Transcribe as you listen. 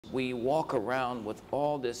we walk around with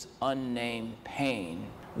all this unnamed pain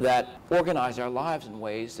that organize our lives in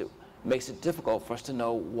ways that makes it difficult for us to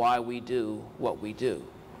know why we do what we do.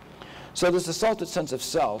 So this assaulted sense of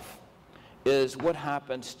self is what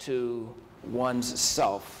happens to one's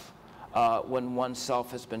self when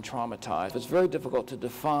oneself has been traumatized. It's very difficult to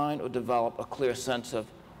define or develop a clear sense of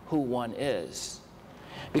who one is,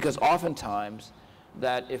 because oftentimes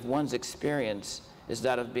that if one's experience is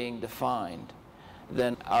that of being defined,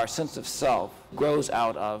 then our sense of self grows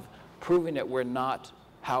out of proving that we're not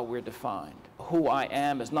how we're defined. Who I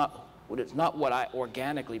am is not what I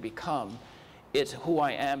organically become. It's who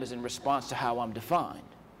I am is in response to how I'm defined.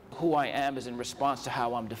 Who I am is in response to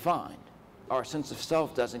how I'm defined. Our sense of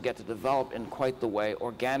self doesn't get to develop in quite the way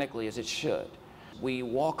organically as it should. We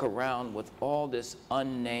walk around with all this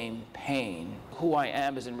unnamed pain. Who I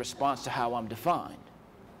am is in response to how I'm defined.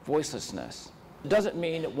 Voicelessness. It doesn't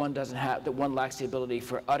mean that one lacks the ability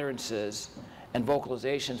for utterances and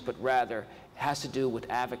vocalizations, but rather has to do with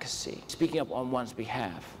advocacy, speaking up on one's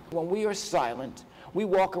behalf. When we are silent, we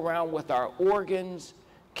walk around with our organs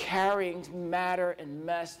carrying matter and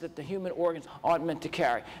mess that the human organs aren't meant to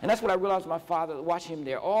carry. And that's what I realized with my father, watching him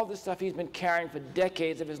there. All this stuff he's been carrying for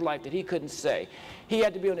decades of his life that he couldn't say. He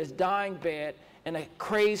had to be on his dying bed in a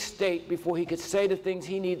crazed state before he could say the things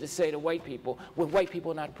he needed to say to white people, with white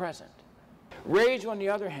people not present. Rage, on the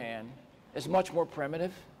other hand, is much more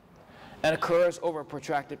primitive and occurs over a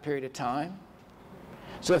protracted period of time.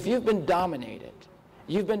 So if you've been dominated,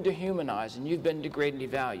 you've been dehumanized, and you've been degraded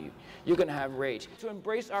and devalued, you're going to have rage. To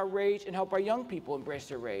embrace our rage and help our young people embrace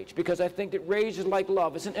their rage, because I think that rage is like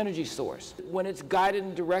love. It's an energy source. When it's guided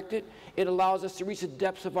and directed, it allows us to reach the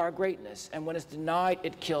depths of our greatness, and when it's denied,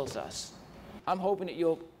 it kills us. I'm hoping that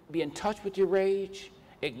you'll be in touch with your rage,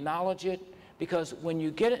 acknowledge it, because when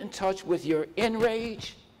you get in touch with your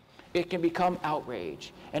enrage, it can become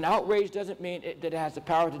outrage. And outrage doesn't mean that it has the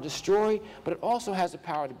power to destroy, but it also has the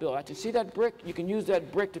power to build. You see that brick? You can use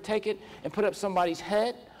that brick to take it and put up somebody's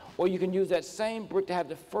head, or you can use that same brick to have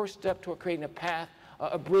the first step toward creating a path,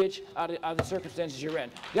 a bridge out of the circumstances you're in.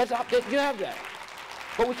 You have that.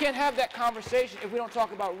 But we can't have that conversation if we don't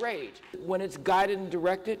talk about rage. When it's guided and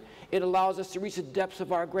directed, it allows us to reach the depths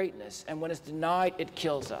of our greatness. And when it's denied, it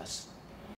kills us.